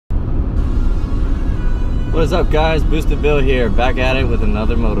What is up, guys? Boosted Bill here, back at it with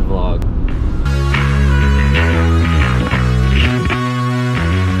another motovlog.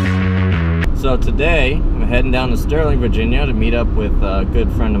 So today, I'm heading down to Sterling, Virginia to meet up with a good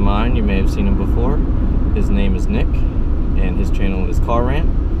friend of mine. You may have seen him before. His name is Nick, and his channel is Rant.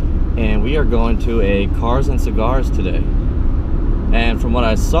 And we are going to a Cars and Cigars today. And from what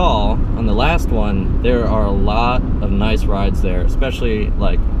I saw on the last one, there are a lot of nice rides there, especially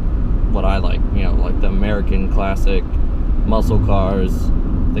like what I like, you know, like the American classic muscle cars.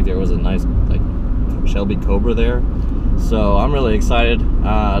 I think there was a nice like Shelby Cobra there. So I'm really excited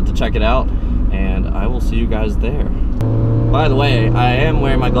to check it out, and I will see you guys there. By the way, I am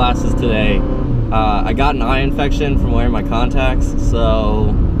wearing my glasses today. I got an eye infection from wearing my contacts,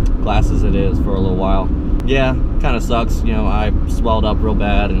 so glasses it is for a little while. Yeah, kind of sucks, you know, I swelled up real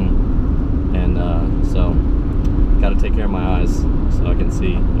bad, and so gotta take care of my eyes so I can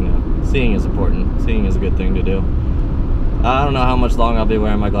see. You know, seeing is important. Seeing is a good thing to do. I don't know how much long I'll be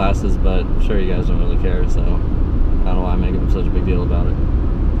wearing my glasses, but I'm sure you guys don't really care, so I don't know why I'm making such a big deal about it.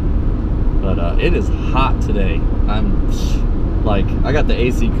 But it is hot today. I'm like, I got the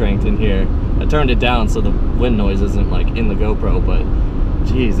AC cranked in here. I turned it down so the wind noise isn't like in the GoPro, but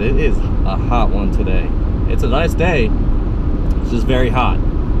geez, it is a hot one today. It's a nice day, it's just very hot.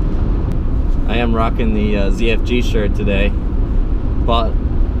 I am rocking the ZFG shirt today.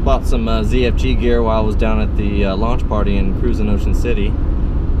 Bought some ZFG gear while I was down at the launch party in Cruising Ocean City.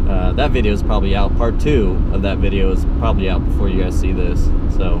 That video is probably out. Part 2 of that video is probably out before you guys see this.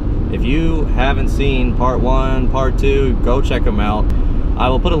 So if you haven't seen part 1, part 2, go check them out. I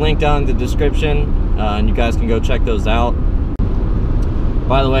will put a link down in the description, and you guys can go check those out.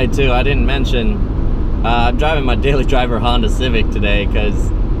 By the way, too, I didn't mention, I'm driving my daily driver Honda Civic today because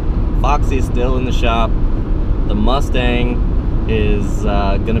Foxy's still in the shop. The Mustang is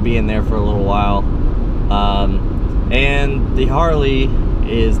going to be in there for a little while. And the Harley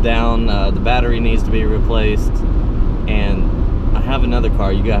is down. The battery needs to be replaced. And I have another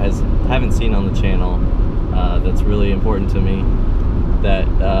car you guys haven't seen on the channel that's really important to me that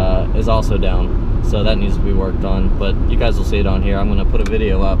is also down. So that needs to be worked on. But you guys will see it on here. I'm going to put a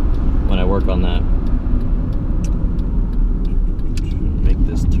video up when I work on that. Make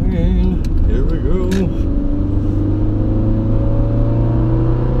this turn. Here we go.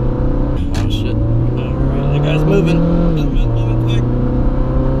 Oh shit. Alright, that guy's moving. Moving quick.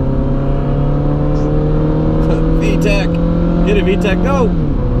 VTEC. Get it, VTEC, go!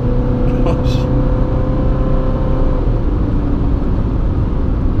 Oh shit.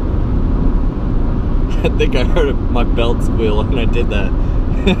 I think I heard my belt squeal when I did that.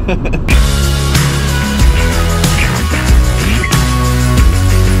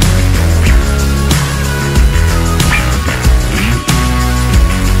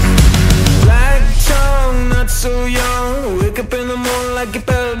 So young, wake up in the morning like your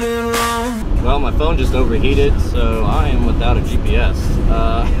bell been wrong. Well, my phone just overheated, so I am without a GPS.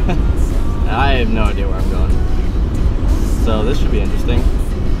 I have no idea where I'm going. So this should be interesting.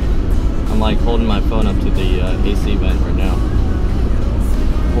 I'm like holding my phone up to the AC vent right now.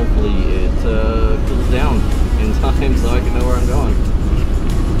 Hopefully it cools down in time so I can know where I'm going.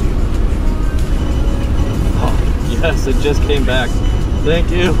 Oh, yes, it just came back. Thank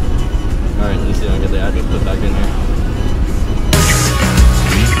you. Alright, let me see if I can get the address put back in here.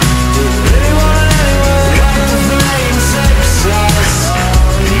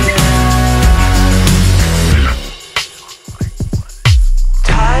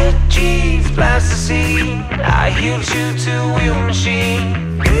 Tight jeans, blast the scene. I healed you to a wheel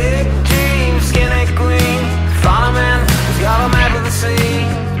machine. Big dreams, skinny queen. Follow man, got a map of the sea.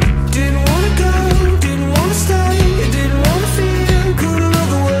 Didn't wanna go, didn't wanna stay, didn't wanna feel, couldn't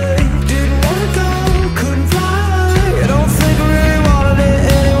look away.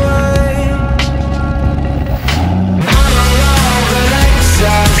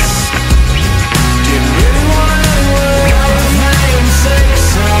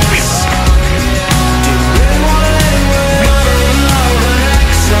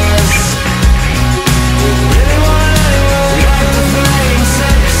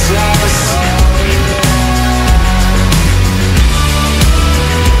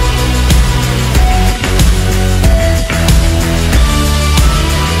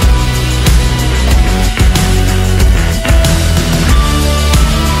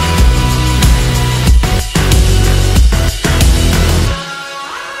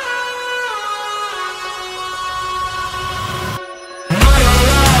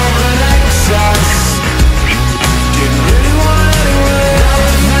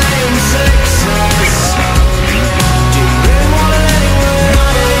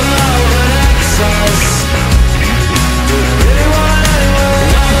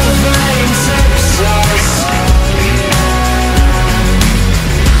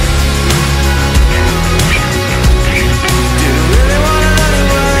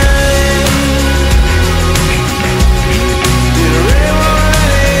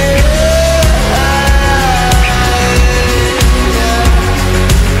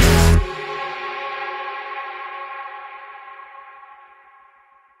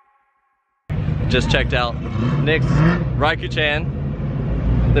 just checked out Nick's Raikkonen,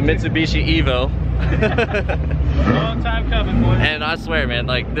 the Mitsubishi Evo. Long time coming, boys. And I swear, man,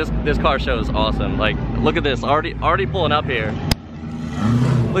 like this car show is awesome. Like, look at this, already pulling up here.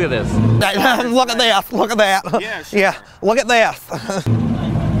 Look at this. Look at this. Look at that. Yeah, sure. Yeah. Look at this.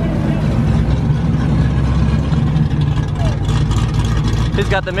 He's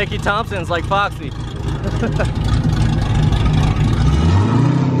got the Mickey Thompsons like Foxy.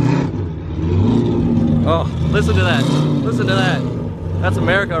 Oh, listen to that. Listen to that. That's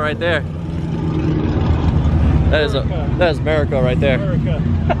America right there. That is America right there. America.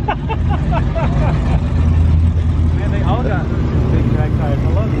 Man, they all got big drag tires. I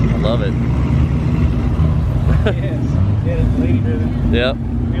love it. I love it. Yes. Yes, lady driven. Yep.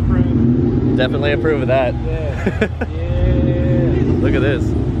 We approve. Definitely approve of that. Yeah. Yeah. Look at this.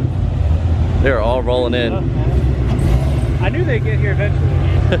 They're all rolling in. I knew they'd get here eventually.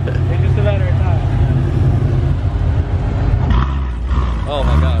 It's just a matter of time. Oh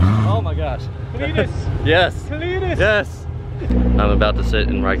my gosh. Oh my gosh. Cletus. Yes. Cletus. Yes. I'm about to sit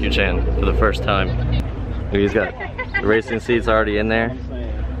in Raikkonen for the first time. He's got the racing seats already in there.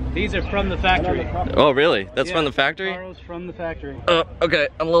 These are from the factory. Oh really? That's Yeah, from the factory? Carl's from the factory. Oh, okay.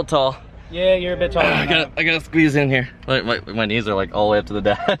 I'm a little tall. Yeah, you're a bit taller. I gotta squeeze in here. My knees are like all the way up to the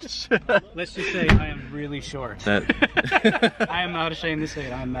dash. Let's just say I am really short. I am not ashamed to say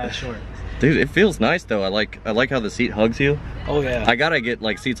it. I'm that short. Dude, it feels nice though. I like how the seat hugs you. Oh yeah. I gotta get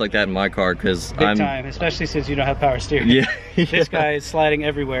like seats like that in my car because Big time, especially since you don't have power steering. Yeah. This guy is sliding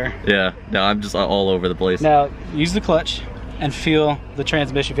everywhere. Yeah. No, I'm just all over the place. Now use the clutch and feel the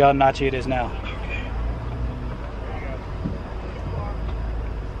transmission. Feel how notchy it is now.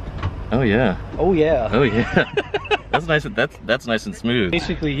 Oh yeah. Oh yeah. Oh yeah. That's nice. That's nice and smooth.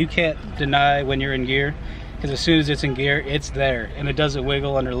 Basically, you can't deny when you're in gear, because as soon as it's in gear, it's there, and it doesn't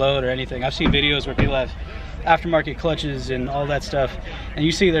wiggle under load or anything. I've seen videos where people have aftermarket clutches and all that stuff, and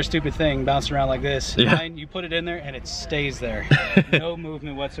you see their stupid thing bouncing around like this. Yeah. Mine, you put it in there and it stays there. No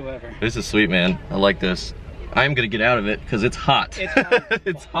movement whatsoever. This is sweet, man. I like this. I'm gonna get out of it because it's hot. It's hot.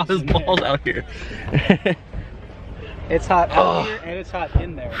 It's hot as balls out here. It's hot out here and it's hot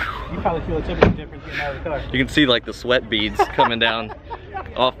in there. You probably feel a temperature difference getting out of the car. You can see like the sweat beads coming down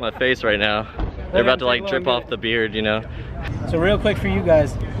off my face right now. They're about to like drip off the beard, you know. So real quick for you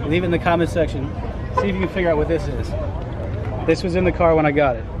guys, leave it in the comment section. See if you can figure out what this is. This was in the car when I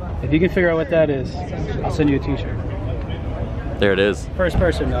got it. If you can figure out what that is, I'll send you a t-shirt. There it is. First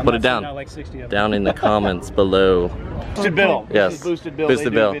person. Though. Put it down. Like 60 of them. Down in the comments below. Boosted Bill. Yes. This is Boosted Bill. Boosted They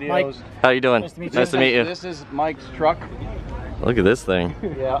do Bill. videos. Mike. How you doing? Nice to meet you. Nice to meet you. This is Mike's truck. Look at this thing.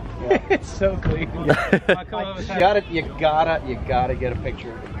 Yeah. It's so clean. You gotta get a picture.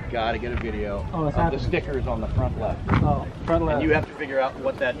 You gotta get a video of the stickers on the front left. Oh, front left. And you have to figure out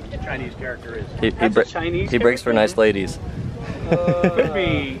what that Chinese character is. That's a Chinese he breaks for nice ladies.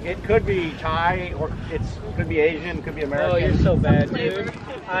 It could be Thai, or it could be Asian, could be American. Oh, you're so bad, dude.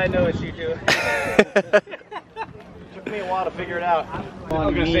 I know what you do. Took me a while to figure it out. I On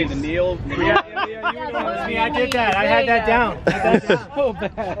was gonna say knees. the Neil. I did that. I had that down. So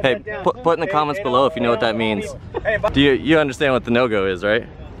bad. Hey, put in the comments below if you know what that means. Do you understand what the no-go is, right?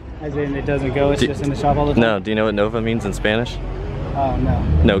 As in, it doesn't go. It's just in the shop all the time. No. Do you know what Nova means in Spanish? Oh no.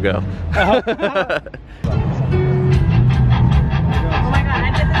 No-go. Oh my god, I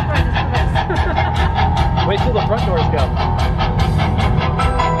did this for this. Wait till the front doors go.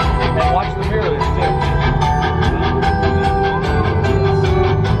 And watch the mirrors too.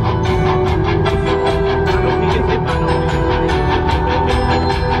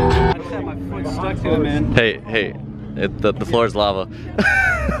 I just had my foot stuck to it, man. Hey, the floor is lava.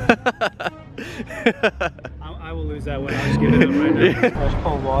 I will lose that one. I'll just give it up right now. Fresh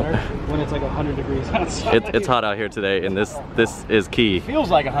cold water when it's like 100 degrees outside. It's hot out here today, and this is key. Feels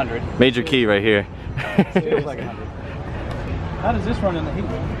like 100. Major key right here. Feels like 100. How does this run in the heat?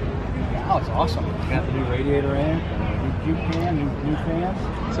 Oh, it's awesome. Got the new radiator in, new can, new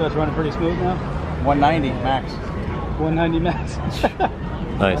fans. So it's running pretty smooth now. 190 max. 190 max.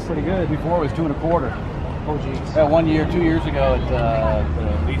 Nice. That's pretty good. Before it was 2 1/4. Oh geez. 2 years ago at the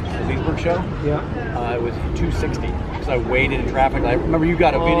Leesburg show, Yeah. it was 260 because I waited in traffic. I remember you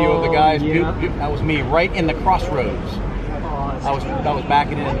got a video of the guys. Yeah. That was me right in the crossroads. I was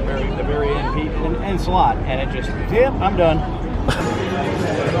backing in at the very end, Pete, and it's a lot, and it just, yep, I'm done.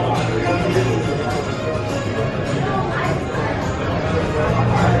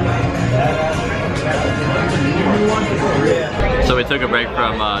 So we took a break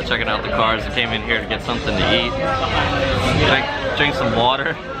from checking out the cars and came in here to get something to eat. drink some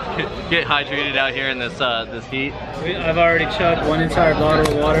water. Get hydrated out here in this this heat. I've already chugged one entire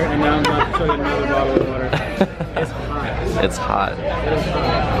bottle of water, and now I'm about to chug another bottle of water. It's hot. It's hot.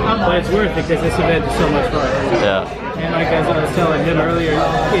 But it's worth it because this event is so much fun. Yeah. And like as I was telling him earlier,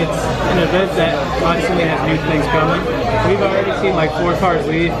 it's an event that constantly has new things coming. We've already seen like 4 cars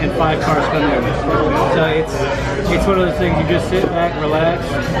leave and 5 cars come in. So it's one of those things you just sit back, relax,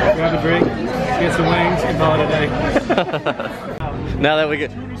 grab a drink, get some wings, and call it a day. Now that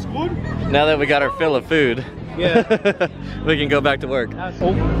we got our fill of food, Yeah. we can go back to work.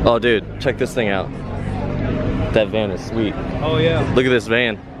 Oh dude, check this thing out. That van is sweet. Oh yeah. Look at this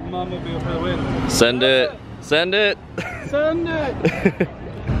van. Mama will for the win. Send it. Send it. Send it.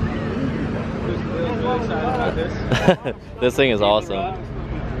 Really excited about this. This thing is awesome.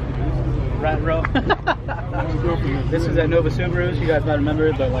 Rat row. This was at Nova Subarus. You guys might remember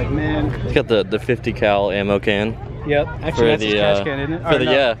it, but like man. It's got the 50 cal ammo can. Yep. Actually, that's his trash can, isn't it? For the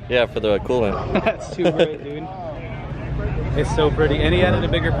yeah, for the coolant. That's too great, dude. It's so pretty, and he added a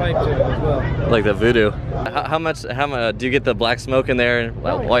bigger pipe to it as well. Like the voodoo. How much do you get the black smoke in there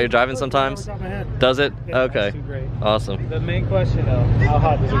while you're driving sometimes? Does it? Yeah, okay. that's too great. Awesome. The main question though, how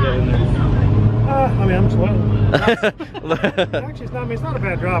hot does it get in there? I mean, I'm sweating. Actually, it's not a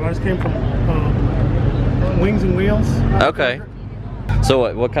bad drive. I just came from Wings and Wheels. Okay.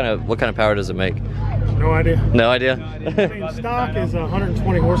 So what kind of power does it make? No idea. No idea? I mean, stock is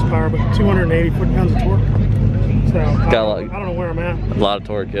 120 horsepower, but 280 foot-pounds of torque. So I don't know where I'm at. A lot of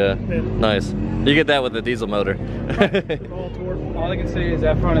torque, yeah. Nice. You get that with the diesel motor. All torque. All I can say is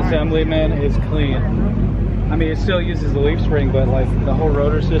that front assembly, man, is clean. I mean, it still uses the leaf spring, but like the whole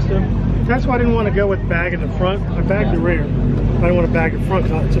rotor system. That's why I didn't want to go with bagging the front. I bagged the rear. I didn't want to bag the front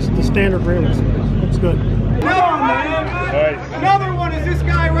because just the standard rear looks good. Another one is this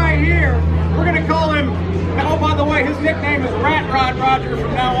guy right here. We're going to call him, oh, by the way, his nickname is Rant Rod Roger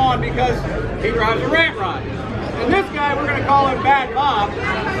from now on because he drives a Rant Rod. And this guy, we're going to call him Bad Bob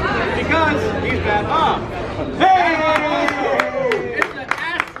because he's Bad Bob. Hey! It's an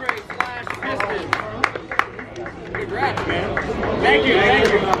ashtray / piston. Congrats, man. Thank you, thank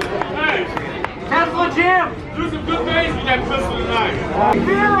you. Hey. Tesla Jim. Do some good things with that pistol tonight.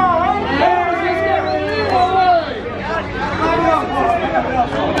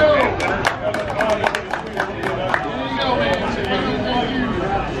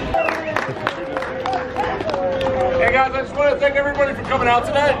 Hey guys, I just want to thank everybody for coming out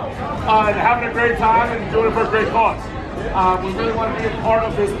tonight and having a great time and doing it for a great cause. We really want to be a part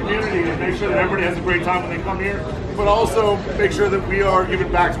of this community and make sure that everybody has a great time when they come here, but also make sure that we are giving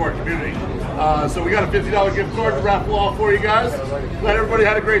back to our community. So we got a $50 gift card to raffle off for you guys. Glad everybody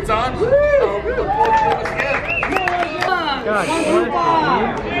had a great time. We look forward to doing this again.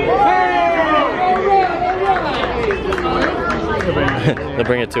 They'll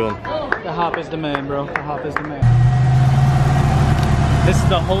bring it to him. The hop is the man, bro. The hop is the man. This is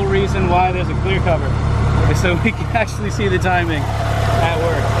the whole reason why there's a clear cover, so we can actually see the timing at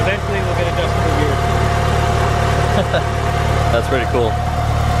work. Eventually we'll get adjustable gear. That's pretty cool.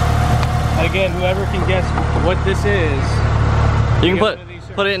 And again, whoever can guess what this is, You can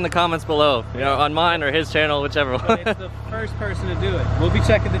put it in the comments below, you know, on mine or his channel, whichever one. But it's the first person to do it. We'll be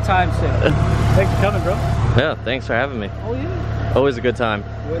checking the time soon. Thanks for coming, bro. Yeah, thanks for having me. Oh yeah. Always a good time.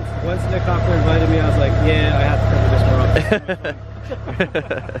 Once Nick Hopper invited me, I was like, yeah, I have to cover this more often.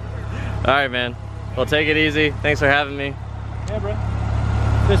 All right, man. Well, take it easy. Thanks for having me. Yeah, bro.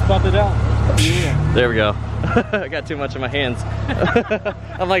 Just bump it out. Yeah. There we go. I got too much in my hands.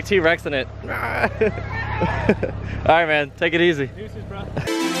 I'm like T-Rexing it. All right, man. Take it easy. Deuces, bro.